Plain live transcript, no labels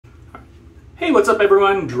Hey, what's up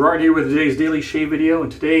everyone? Gerard here with today's daily shave video,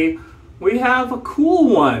 and today we have a cool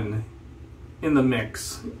one in the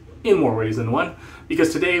mix, in more ways than one,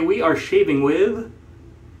 because today we are shaving with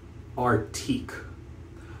Arctique.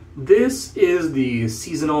 This is the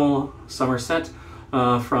seasonal summer scent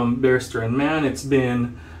from Barrister and Mann. It's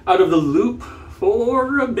been out of the loop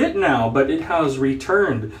for a bit now, but it has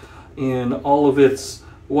returned in all of its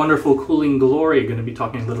wonderful cooling glory. Going to be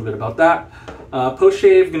talking a little bit about that.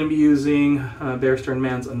 Post-shave, going to be using Barrister and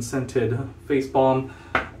Mann's unscented face balm.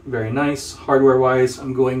 Very nice. Hardware-wise,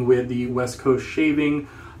 I'm going with the West Coast Shaving.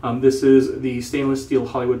 This is the stainless steel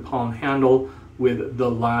Hollywood palm handle with the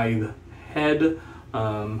lithe head.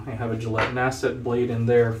 I have a Gillette Nasset blade in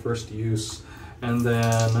there, first use. And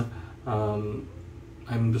then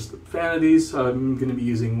I'm just a fan of these. I'm going to be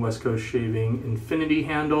using West Coast Shaving Infinity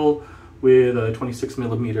handle with a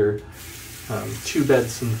 26mm two-bed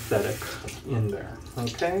synthetic in there.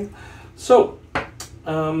 Okay, so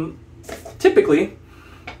typically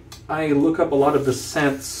I look up a lot of the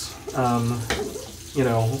scents, you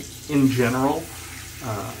know, in general,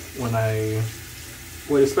 when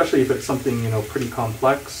especially if it's something, you know, pretty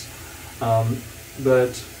complex.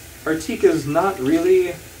 But Arctique is not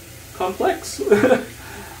really complex.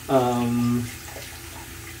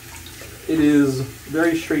 It is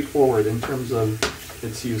very straightforward in terms of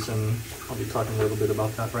its use, and I'll be talking a little bit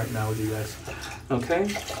about that right now with you guys. Okay,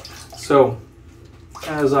 so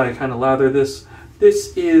as I kind of lather this,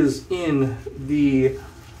 this is in the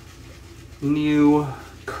new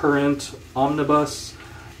current Omnibus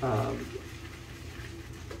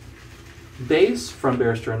base from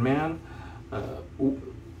Barrister and Mann.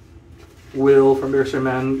 Will from Barrister and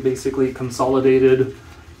Mann basically consolidated.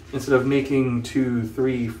 Instead of making 2,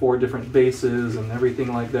 3, 4 different bases and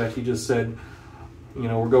everything like that, he just said, you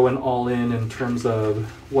know, we're going all in terms of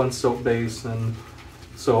one soap base, and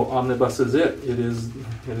so Omnibus is it. It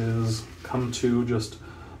is come to just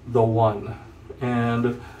the one.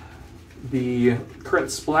 And the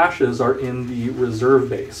current splashes are in the reserve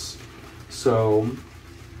base. So,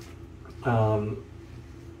 and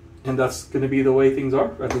that's going to be the way things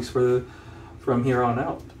are, at least from here on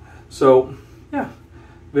out. So, yeah.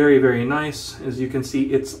 Very, very nice. As you can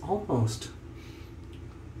see, it's almost,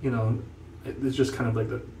 you know, it's just kind of like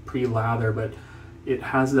the pre-lather, but it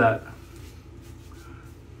has that,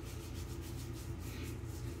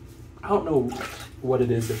 I don't know what it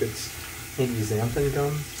is, if it's maybe xanthan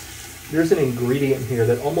gum. There's an ingredient here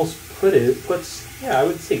that almost puts, yeah, I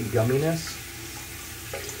would say gumminess.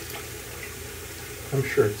 I'm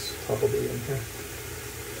sure it's probably in here.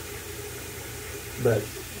 But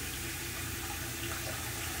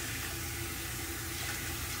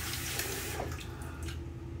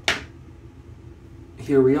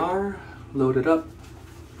here we are, loaded up,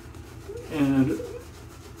 and it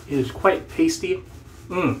is quite pasty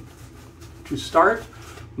to start,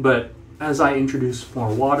 but as I introduce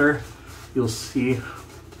more water, you'll see,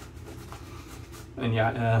 and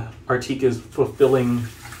yeah, Arctique is fulfilling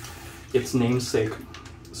its namesake.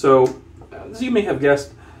 So, as you may have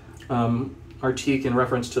guessed, Arctique, in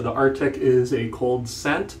reference to the Arctic, is a cold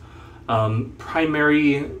scent.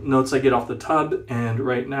 Primary notes I get off the tub, and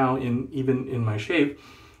right now even in my shave,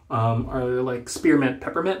 are like spearmint,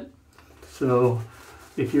 peppermint. So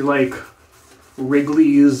if you like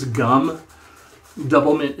Wrigley's gum,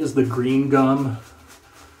 double mint is the green gum,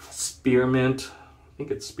 spearmint, I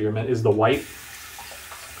think it's spearmint, is the white.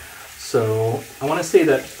 So I want to say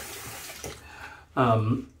that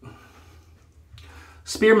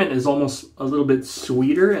spearmint is almost a little bit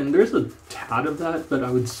sweeter, and there's a tad of that, but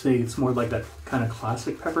I would say it's more like that kind of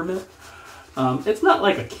classic peppermint. It's not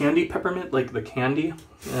like a candy peppermint, like the candy.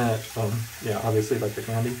 Yeah, obviously like the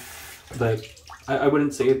candy, but I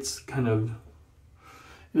wouldn't say it's kind of,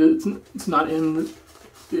 it's not in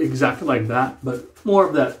exactly like that, but more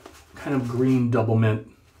of that kind of green double mint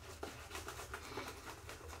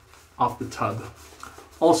off the tub.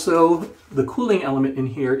 Also, the cooling element in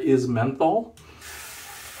here is menthol.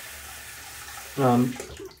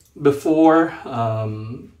 Before,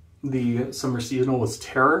 the summer seasonal was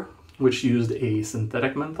Terror, which used a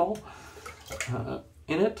synthetic menthol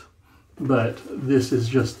in it, but this is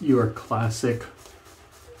just your classic.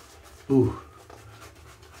 Ooh.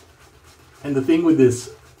 And the thing with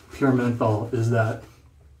this pure menthol is that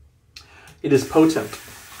it is potent.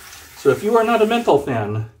 So if you are not a menthol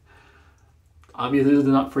fan, obviously it's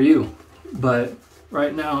not for you. But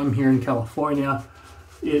right now I'm here in California.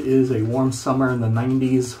 It is a warm summer in the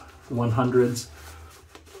 90s, 100s.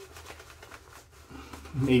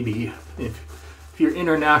 Maybe if you're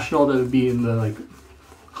international, that would be in the like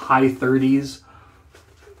high 30s,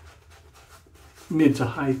 mid to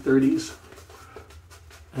high 30s.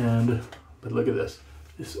 But look at this.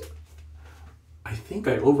 I think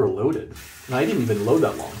I overloaded. And I didn't even load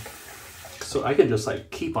that long. So I can just like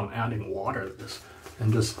keep on adding water to this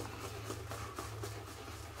and just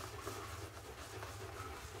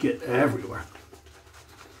get everywhere.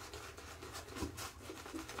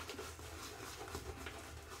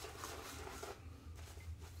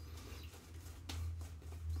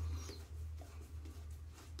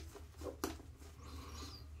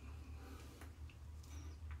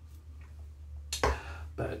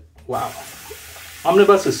 But wow,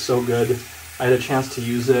 Omnibus is so good. I had a chance to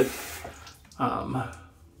use it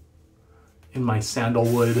in my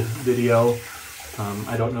sandalwood video.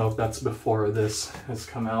 I don't know if that's before this has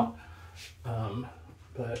come out,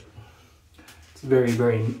 but it's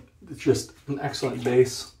it's just an excellent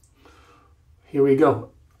base. Here we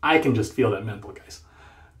go. I can just feel that menthol, guys.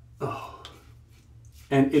 Oh,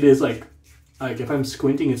 and it is like if I'm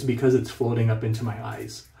squinting, it's because it's floating up into my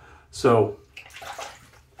eyes. So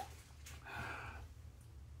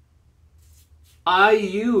I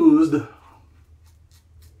used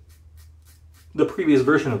the previous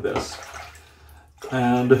version of this,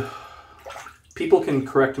 and people can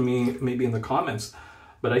correct me maybe in the comments,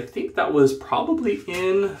 but I think that was probably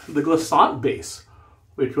in the Glacial base,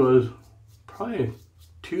 which was probably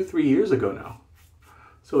 2-3 years ago now.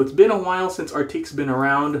 So it's been a while since Arctique's been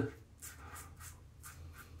around.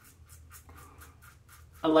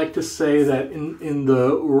 I like to say that in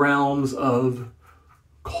the realms of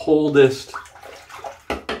coldest,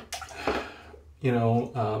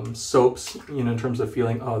 soaps, in terms of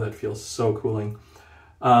feeling, oh, that feels so cooling.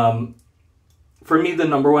 For me, the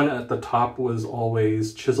number one at the top was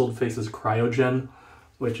always Chiseled Face Cryogen,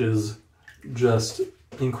 which is just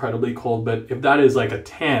incredibly cold. But if that is like a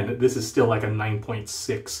 10, this is still like a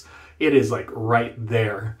 9.6. It is like right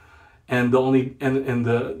there. And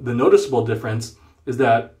the noticeable difference is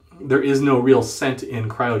that there is no real scent in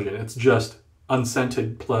Cryogen. It's just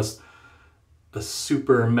unscented plus a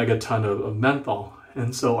super megaton of menthol.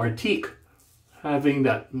 And so Arctique, having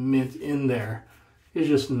that mint in there, is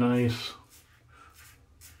just nice.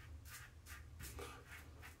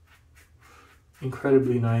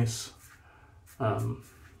 Incredibly nice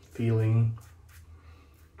feeling.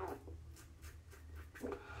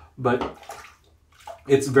 But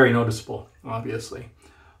it's very noticeable, obviously.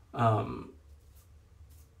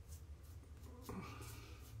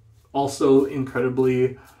 Also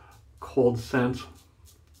incredibly cold scent.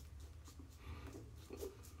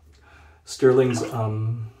 Stirling's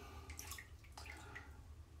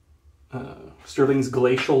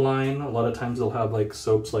Glacial line. A lot of times they'll have like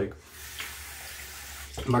soaps like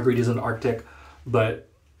Margaritas and Arctic, but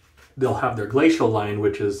they'll have their Glacial line,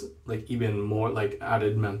 which is like even more like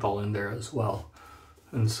added menthol in there as well.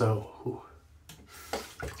 And so,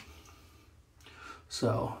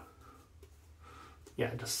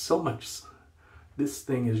 yeah, just so much. This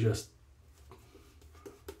thing is just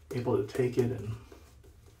able to take it and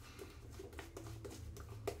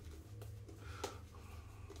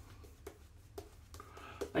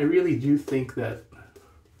I really do think that,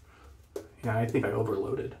 yeah, I think I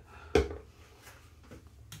overloaded.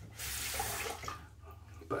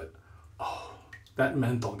 But, oh, that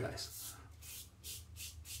menthol, guys.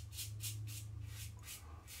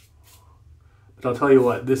 But I'll tell you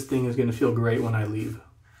what, this thing is going to feel great when I leave.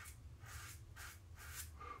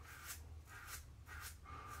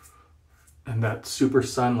 And that super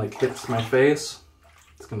sun like hits my face,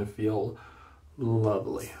 it's going to feel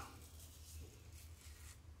lovely.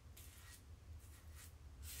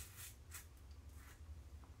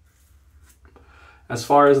 As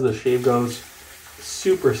far as the shave goes,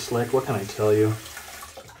 super slick. What can I tell you?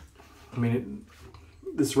 I mean,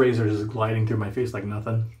 this razor is gliding through my face like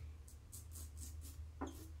nothing.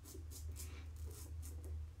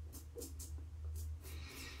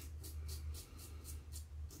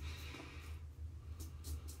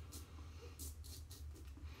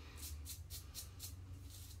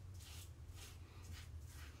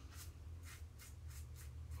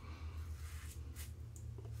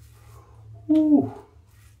 Ooh.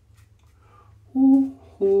 Ooh,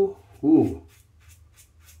 ooh, ooh.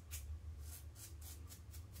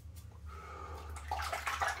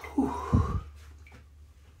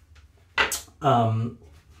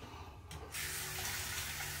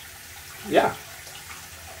 Yeah.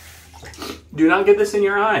 Do not get this in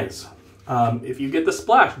your eyes. If you get the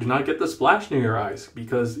splash, do not get the splash near your eyes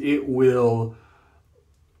because it will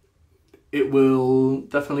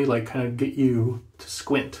definitely like kind of get you to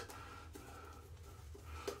squint.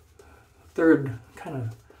 Third kind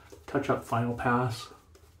of touch up final pass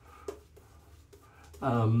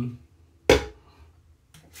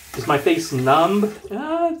is Is my face numb?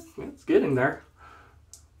 Yeah, it's getting there.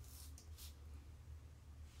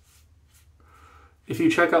 If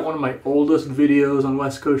you check out one of my oldest videos on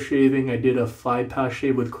West Coast shaving, I did a 5-pass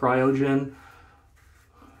shave with cryogen.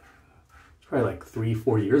 It's probably like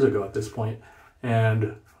 3-4 years ago at this point.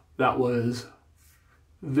 And that was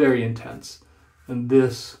very intense. And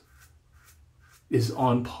this is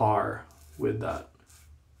on par with that.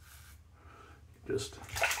 Just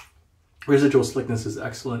residual slickness is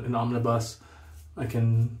excellent in Omnibus. I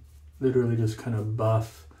can literally just kind of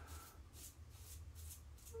buff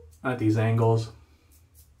at these angles.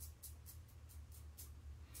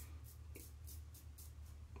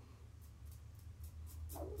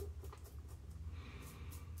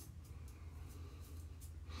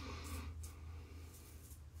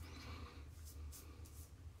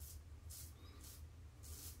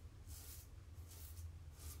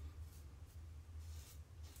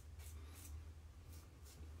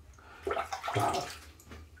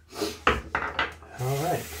 All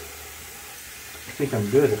right, I think I'm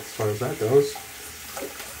good as far as that goes.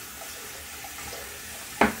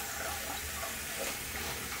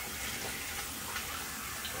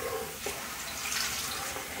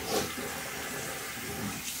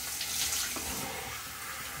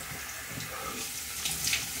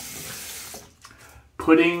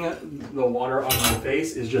 Putting the water on my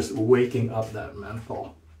face is just waking up that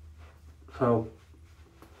menthol. So,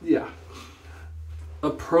 yeah.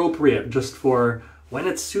 Appropriate just for when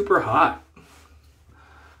it's super hot.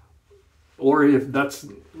 Or if that's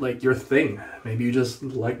like your thing. Maybe you just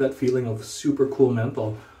like that feeling of super cool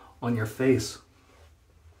menthol on your face.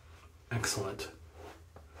 Excellent.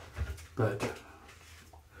 But,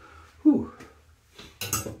 whew.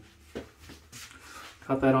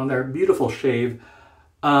 Got that on there. Beautiful shave.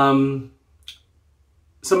 Some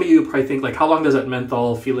of you probably think, like, how long does that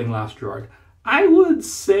menthol feeling last, Gerard? I would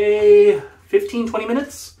say 15-20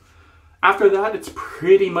 minutes. After that, it's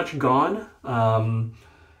pretty much gone.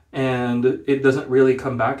 And it doesn't really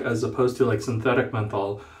come back as opposed to like synthetic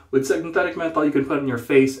menthol. With synthetic menthol, you can put it in your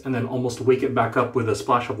face and then almost wake it back up with a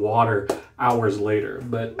splash of water hours later.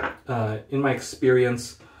 But in my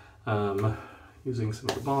experience, using some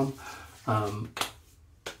of the balm,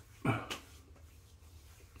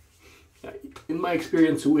 in my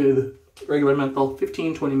experience with regular menthol,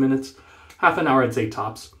 15-20 minutes, half an hour I'd say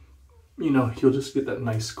tops. You know, you'll just get that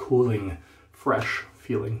nice cooling, fresh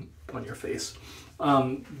feeling on your face.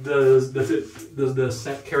 Does the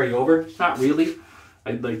scent carry over? Not really.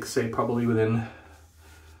 I'd like say probably within,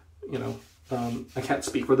 you know, I can't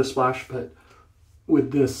speak for the splash, but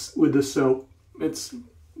with this soap, it's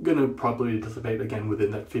gonna probably dissipate again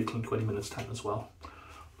within that 15-20 minutes time as well.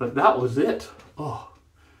 But that was it. Oh,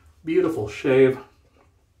 beautiful shave.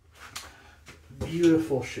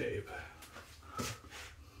 Beautiful shave.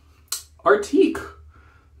 Arctique,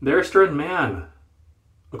 Barrister and Mann.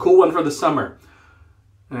 A cool one for the summer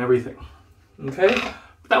and everything. Okay,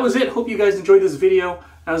 but that was it. Hope you guys enjoyed this video.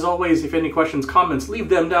 As always, if you have any questions, comments, leave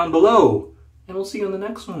them down below. And we'll see you in the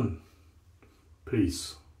next one.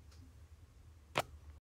 Peace.